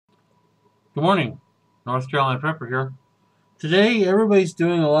Good morning, North Carolina Prepper here. Today, everybody's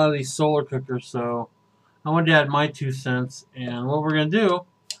doing a lot of these solar cookers, so I wanted to add my 2 cents. And what we're going to do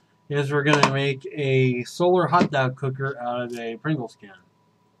is we're going to make a solar hot dog cooker out of a Pringles can.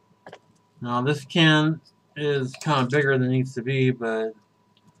 Now, this can is kind of bigger than it needs to be, but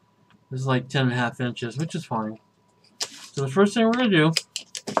this is like 10.5 inches, which is fine. So the first thing we're going to do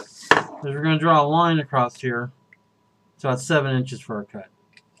is we're going to draw a line across here. It's about 7 inches for our cut.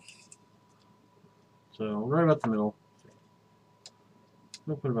 So right about the middle.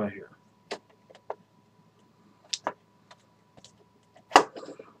 We'll put it about here.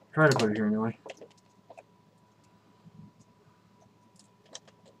 Try to put it here anyway.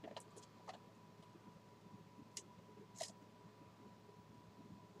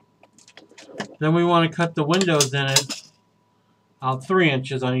 Then we want to cut the windows in it out 3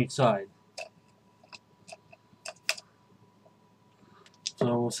 inches on each side.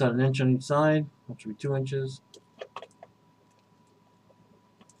 So we'll set 1 inch on each side, which will be 2 inches.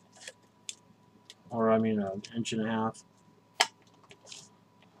 Or I mean 1.5 inches.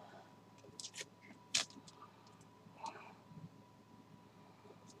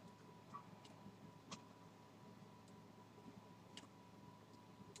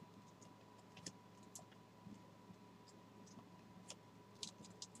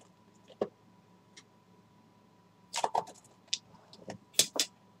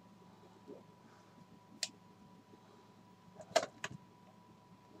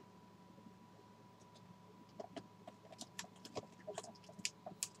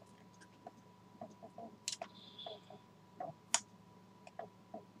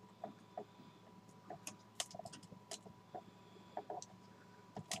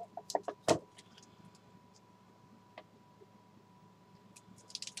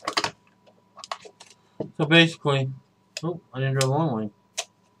 So basically, oh, I didn't draw the long line.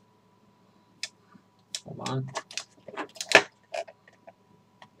 Hold on.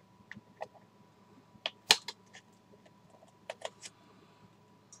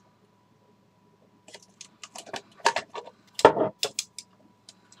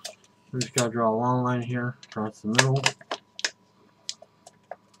 We just gotta draw a long line here across the middle.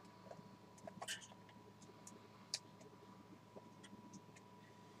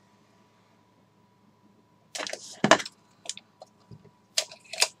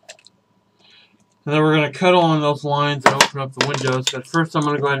 And then we're going to cut along those lines and open up the windows. But first I'm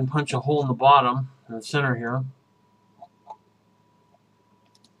going to go ahead and punch a hole in the bottom, in the center here.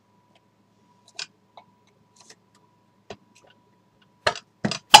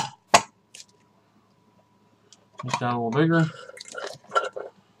 Make that a little bigger.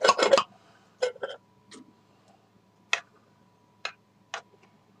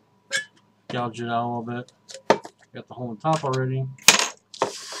 Gouge it out a little bit. Got the hole on top already.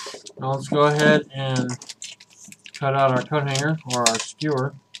 Now let's go ahead and cut out our coat hanger or our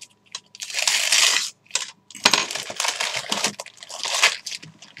skewer.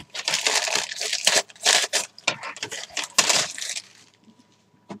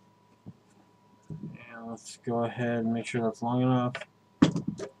 And let's go ahead and make sure that's long enough. It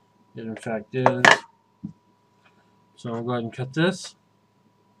in fact is. So we'll go ahead and cut this.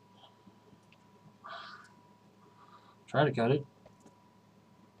 Try to cut it.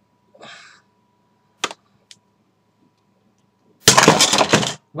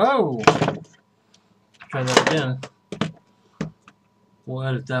 Whoa! Try that again. We'll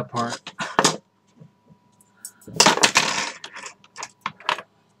edit that part.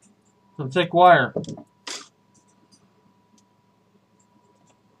 Some thick wire.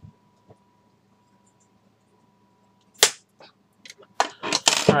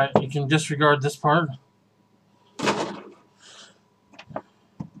 Alright, you can disregard this part.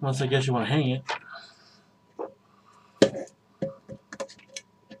 Unless I guess you want to hang it.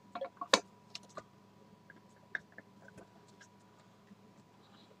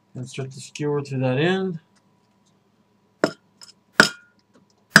 Insert the skewer through that end. A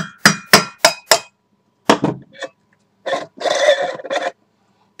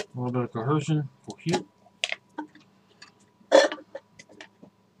little bit of cohesion for heat.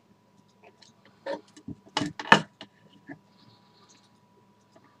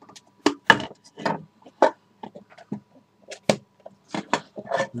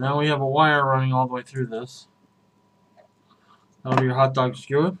 Now we have a wire running all the way through this. That'll be your hot dog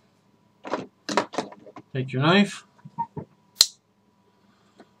skewer. Take your knife,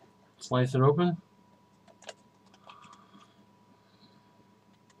 slice it open.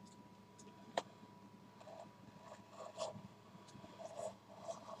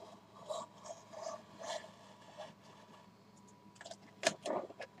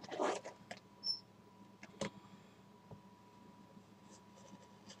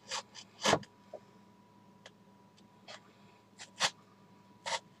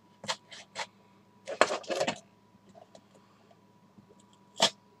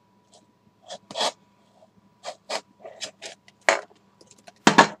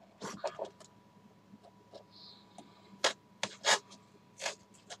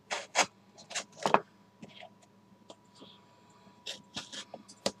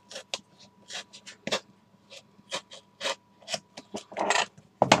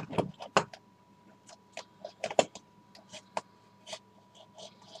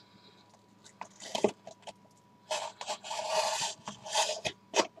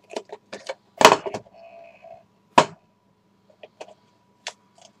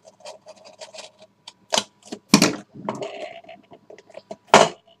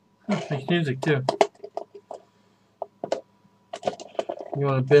 music too. You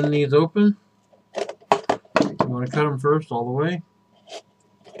want to bend these open. You want to cut them first all the way.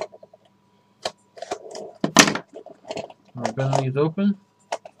 You want to bend these open.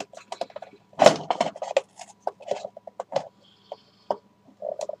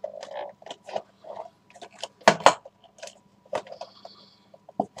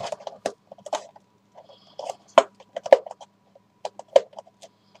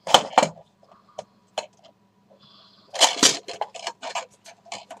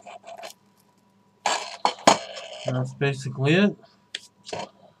 That's basically it.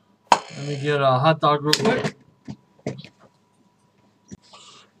 Let me get a hot dog real quick.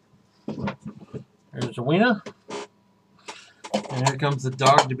 There's a wiener. And here comes the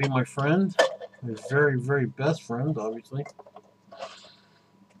dog to be my friend. My very, very best friend, obviously.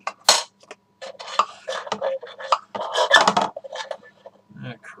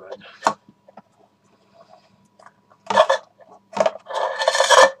 Ah, crud.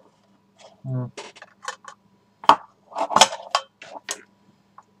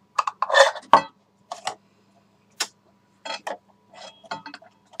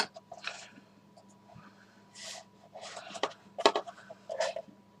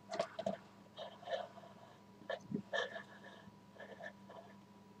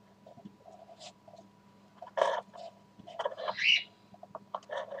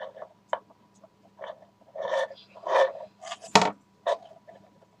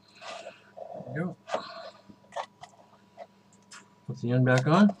 Go. Put the end back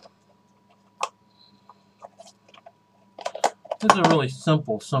on. This is a really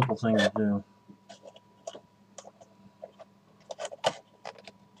simple thing to do.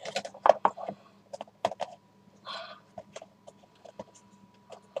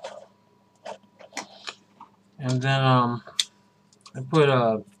 And then I put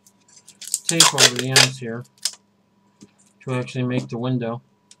a tape over the ends here to actually make the window.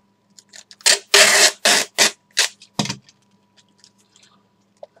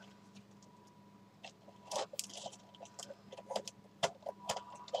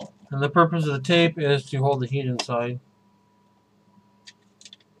 And the purpose of the tape is to hold the heat inside.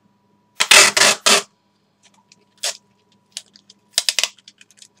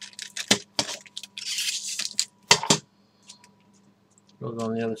 Goes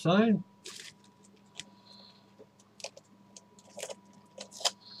on the other side.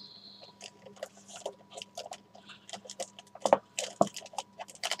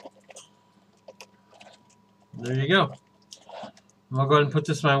 There you go. I'll go ahead and put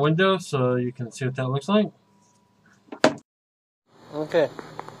this in my window so you can see what that looks like. Okay.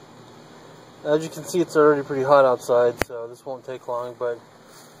 As you can see, it's already pretty hot outside, so this won't take long, but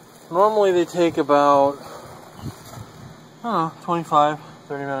normally they take about, I don't know, 25,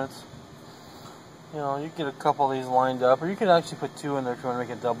 30 minutes. You know, you get a couple of these lined up, or you could actually put two in there if you want to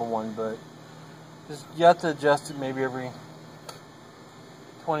make a double one, but just you have to adjust it maybe every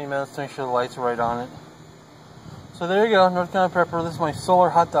 20 minutes to make sure the lights are right on it. So there you go, North Carolina Prepper. This is my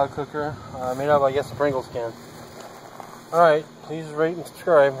solar hot dog cooker, made out of, I guess, a Pringles can. Alright, please rate and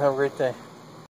subscribe. Have a great day.